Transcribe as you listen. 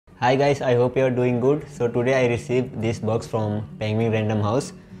Hi guys, I hope you are doing good. So today I received this box from Penguin Random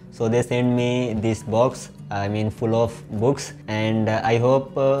House. So they sent me this box, full of books, and I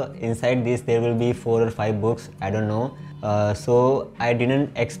hope inside this there will be 4 or 5 books, I don't know. So I didn't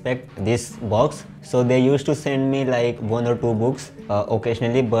expect this box. So they used to send me like 1 or 2 books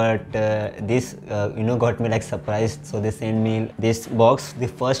occasionally, but this got me like surprised. So they sent me this box the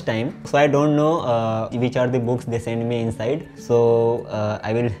first time. So I don't know which are the books they send me inside. So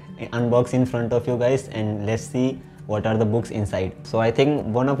I will unbox in front of you guys and let's see what are the books inside. So I think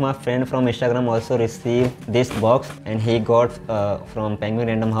one of my friend from Instagram also received this box and he got from Penguin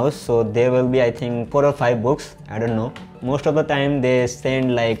Random House. So there will be I think 4 or 5 books, I don't know. Most of the time they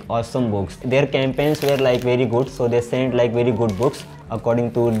send like awesome books. Their campaigns were like very good, so they sent like very good books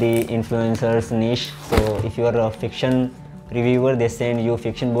according to the influencers niche. So if you are a fiction reviewer, they send you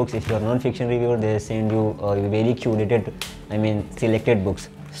fiction books. If you are non-fiction reviewer, they send you very curated, selected books.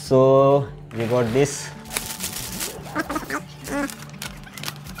 So we got this.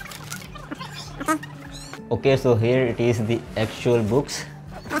 Okay, so here it is, the actual books.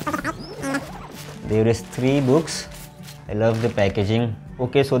 There is 3 books. I love the packaging.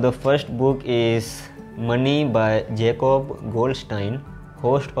 Okay, so the first book is Money by Jacob Goldstein,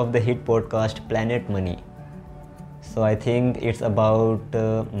 host of the hit podcast Planet Money. So I think it's about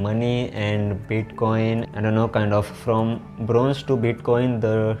money and Bitcoin, I don't know, kind of from bronze to Bitcoin,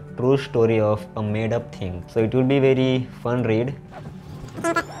 the true story of a made up thing. So it will be very fun read.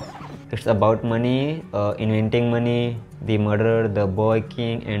 It's about money, inventing money, the murderer, the boy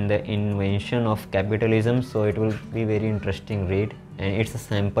king, and the invention of capitalism. So it will be very interesting read, and it's a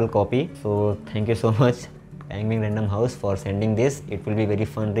sample copy. So thank you so much Penguin Random House for sending this. It will be very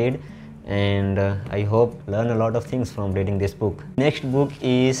fun read, and I hope learn a lot of things from reading this book. Next book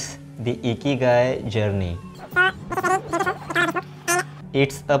is The Ikigai Journey.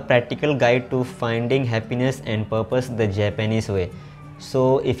 It's a practical guide to finding happiness and purpose the Japanese way.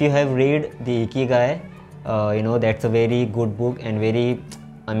 So if you have read The Ikigai, that's a very good book and very,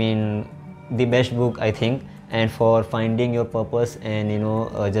 the best book I think, and for finding your purpose and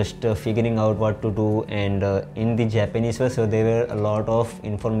just figuring out what to do, and in the Japanese way. So there were a lot of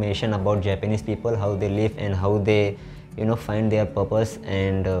information about Japanese people, how they live and how they find their purpose,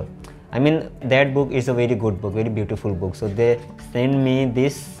 and that book is a very good book, very beautiful book. So they send me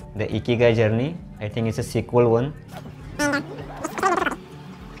this, The Ikigai Journey. I think it's a sequel one.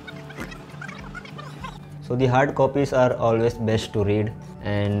 So the hard copies are always best to read,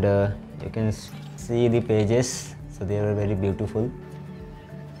 and you can see the pages, so they are very beautiful.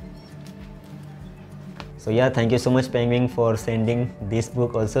 So yeah, thank you so much Penguin for sending this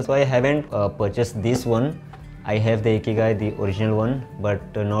book also. So I haven't purchased this one. I have the Ikigai, the original one, but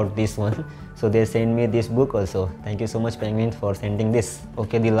not this one. So they send me this book also. Thank you so much Penguin for sending this.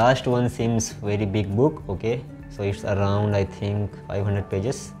 Okay, the last one seems very big book. Okay, so it's around I think 500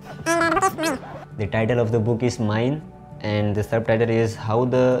 pages. The title of the book is Mine, and the subtitle is How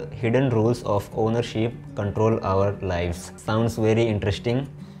the Hidden Rules of Ownership Control Our Lives. Sounds very interesting,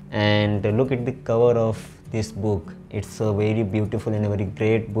 and look at the cover of this book. It's a very beautiful and a very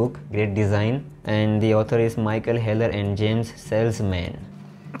great book, great design, and the author is Michael Heller and James Salzman.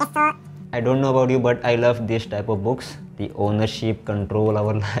 I don't know about you, but I love this type of books, the ownership, control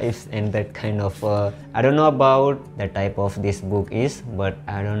our lives, and that kind of I don't know about the type of this book is, but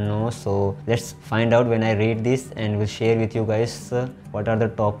I don't know. So let's find out when I read this, and we'll share with you guys what are the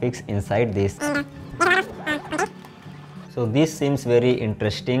topics inside this. So this seems very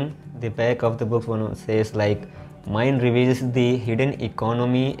interesting. The back of the book one says like, Mine reveals the hidden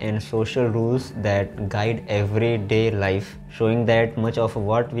economy and social rules that guide everyday life, showing that much of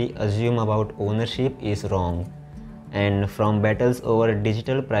what we assume about ownership is wrong. And from battles over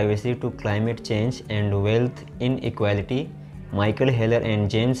digital privacy to climate change and wealth inequality, Michael Heller and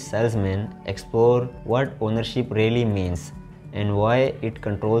James Salzman explore what ownership really means and why it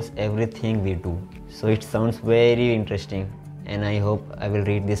controls everything we do. So it sounds very interesting, and I hope I will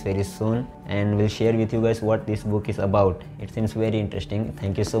read this very soon and will share with you guys what this book is about. It seems very interesting.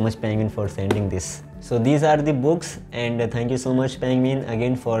 Thank you so much Penguin for sending this. So these are the books, and thank you so much Penguin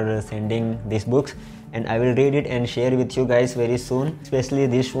again for sending these books, and I will read it and share with you guys very soon. Especially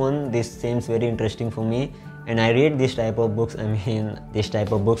this one, this seems very interesting for me, and I read this type of books, this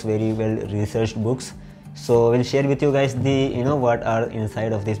type of books, very well researched books. So we'll share with you guys the what are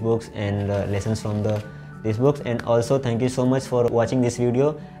inside of these books and lessons from these books. And also thank you so much for watching this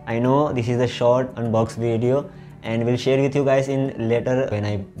video. I know this is a short unbox video, and will share with you guys in later when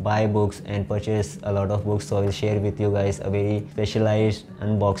I buy books and purchase a lot of books. So I will share with you guys a very specialized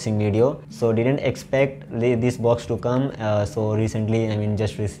unboxing video. So didn't expect this box to come so recently, I mean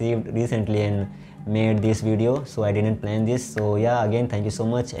just received recently and made this video, so I didn't plan this. So yeah, again thank you so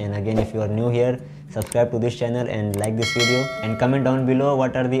much, and again if you are new here, subscribe to this channel and like this video, and comment down below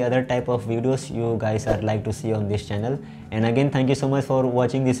what are the other type of videos you guys are like to see on this channel. And again thank you so much for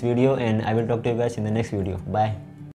watching this video, and I will talk to you guys in the next video. Bye.